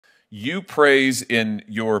You praise in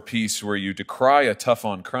your piece where you decry a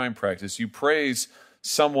tough-on-crime practice, you praise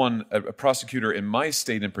someone, a prosecutor in my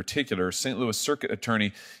state in particular, St. Louis Circuit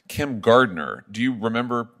Attorney Kim Gardner. Do you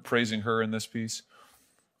remember praising her in this piece?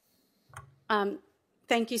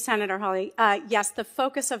 Thank you, Senator Hawley. Yes, the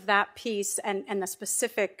focus of that piece and the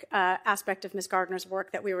specific aspect of Ms. Gardner's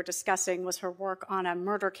work that we were discussing was her work on a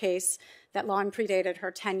murder case that long predated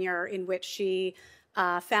her tenure, in which she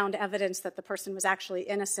found evidence that the person was actually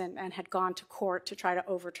innocent and had gone to court to try to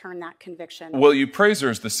overturn that conviction. Well, you praise her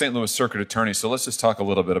as the St. Louis Circuit Attorney, so let's just talk a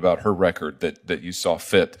little bit about her record that you saw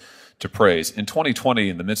fit to praise. In 2020,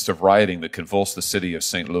 in the midst of rioting that convulsed the city of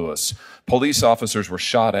St. Louis, police officers were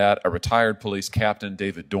shot at. A retired police captain,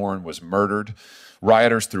 David Dorn, was murdered.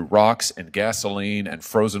 Rioters threw rocks and gasoline and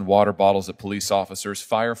frozen water bottles at police officers.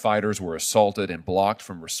 Firefighters were assaulted and blocked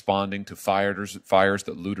from responding to fires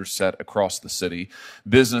that looters set across the city.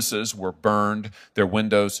 Businesses were burned, their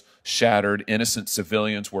windows shattered. Innocent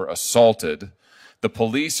civilians were assaulted. The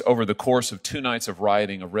police, over the course of 2 nights of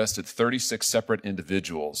rioting, arrested 36 separate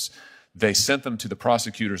individuals. They sent them to the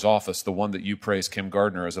prosecutor's office, the one that you praise, Kim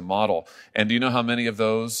Gardner, as a model. And do you know how many of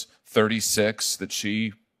those 36 that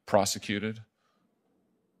she prosecuted?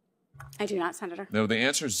 I do not, Senator. No, the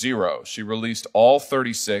answer is 0. She released all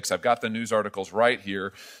 36. I've got the news articles right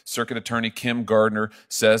here. Circuit Attorney Kim Gardner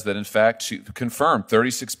says that, in fact, she confirmed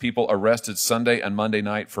 36 people arrested Sunday and Monday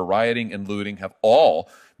night for rioting and looting have all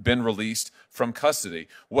been released from custody.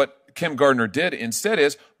 What Kim Gardner did instead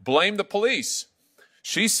is blame the police.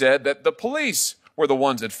 She said that the police were the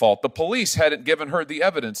ones at fault. The police hadn't given her the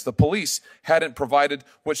evidence. The police hadn't provided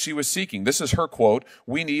what she was seeking. This is her quote: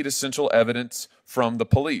 "We need essential evidence from the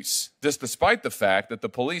police." This despite the fact that the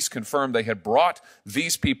police confirmed they had brought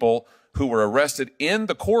these people who were arrested in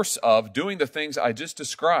the course of doing the things I just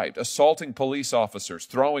described: assaulting police officers,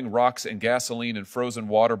 throwing rocks and gasoline and frozen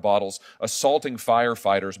water bottles, assaulting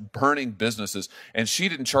firefighters, burning businesses. And she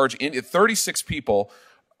didn't charge any. 36 people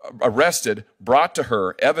arrested, brought to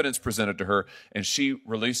her, evidence presented to her, and she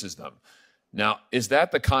releases them. Now, is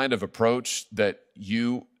that the kind of approach that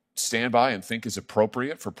you stand by and think is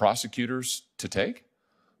appropriate for prosecutors to take?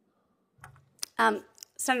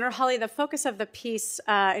 Senator Hawley, the focus of the piece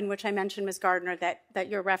in which I mentioned Ms. Gardner that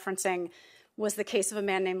you're referencing was the case of a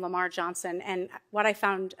man named Lamar Johnson. And what I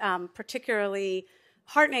found particularly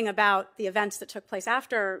heartening about the events that took place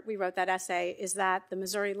after we wrote that essay is that the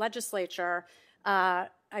Missouri legislature,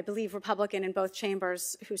 I believe Republican in both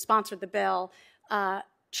chambers who sponsored the bill,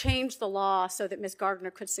 changed the law so that Ms. Gardner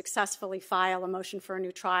could successfully file a motion for a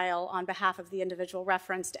new trial on behalf of the individual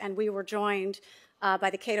referenced. And we were joined by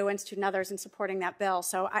the Cato Institute and others in supporting that bill.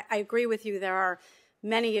 So I agree with you. There are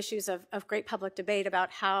many issues of great public debate about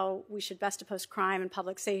how we should best oppose crime and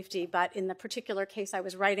public safety. But in the particular case I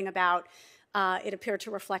was writing about, it appeared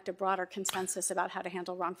to reflect a broader consensus about how to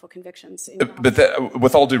handle wrongful convictions. But that,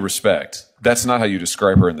 with all due respect, that's not how you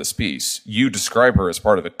describe her in this piece. You describe her as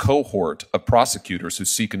part of a cohort of prosecutors who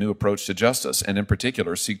seek a new approach to justice, and in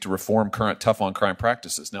particular seek to reform current tough-on-crime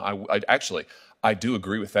practices. Now, I do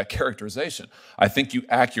agree with that characterization. I think you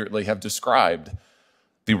accurately have described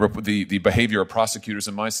the behavior of prosecutors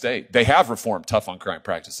in my state. They have reformed tough-on-crime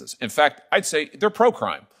practices. In fact, I'd say they're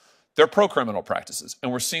pro-crime. They're pro-criminal practices,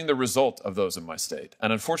 and we're seeing the result of those in my state.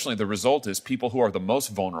 And unfortunately, the result is people who are the most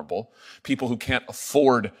vulnerable, people who can't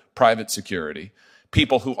afford private security,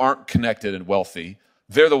 people who aren't connected and wealthy,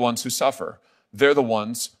 they're the ones who suffer. They're the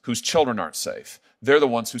ones whose children aren't safe. They're the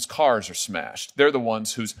ones whose cars are smashed. They're the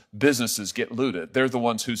ones whose businesses get looted. They're the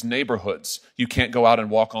ones whose neighborhoods you can't go out and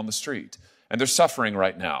walk on the street. And they're suffering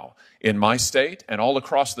right now in my state and all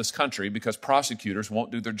across this country because prosecutors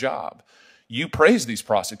won't do their job. You praise these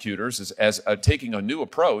prosecutors as taking a new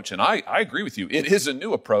approach, and I agree with you. It is a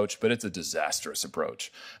new approach, but it's a disastrous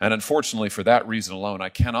approach. And unfortunately, for that reason alone, I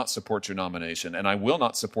cannot support your nomination, and I will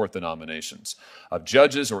not support the nominations of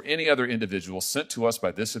judges or any other individuals sent to us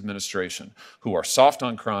by this administration who are soft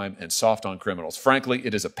on crime and soft on criminals. Frankly,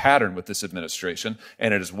 it is a pattern with this administration,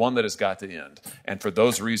 and it is one that has got to end. And for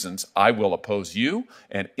those reasons, I will oppose you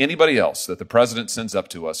and anybody else that the president sends up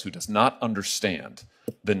to us who does not understand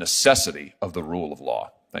the necessity of the rule of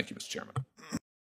law. Thank you, Mr. Chairman.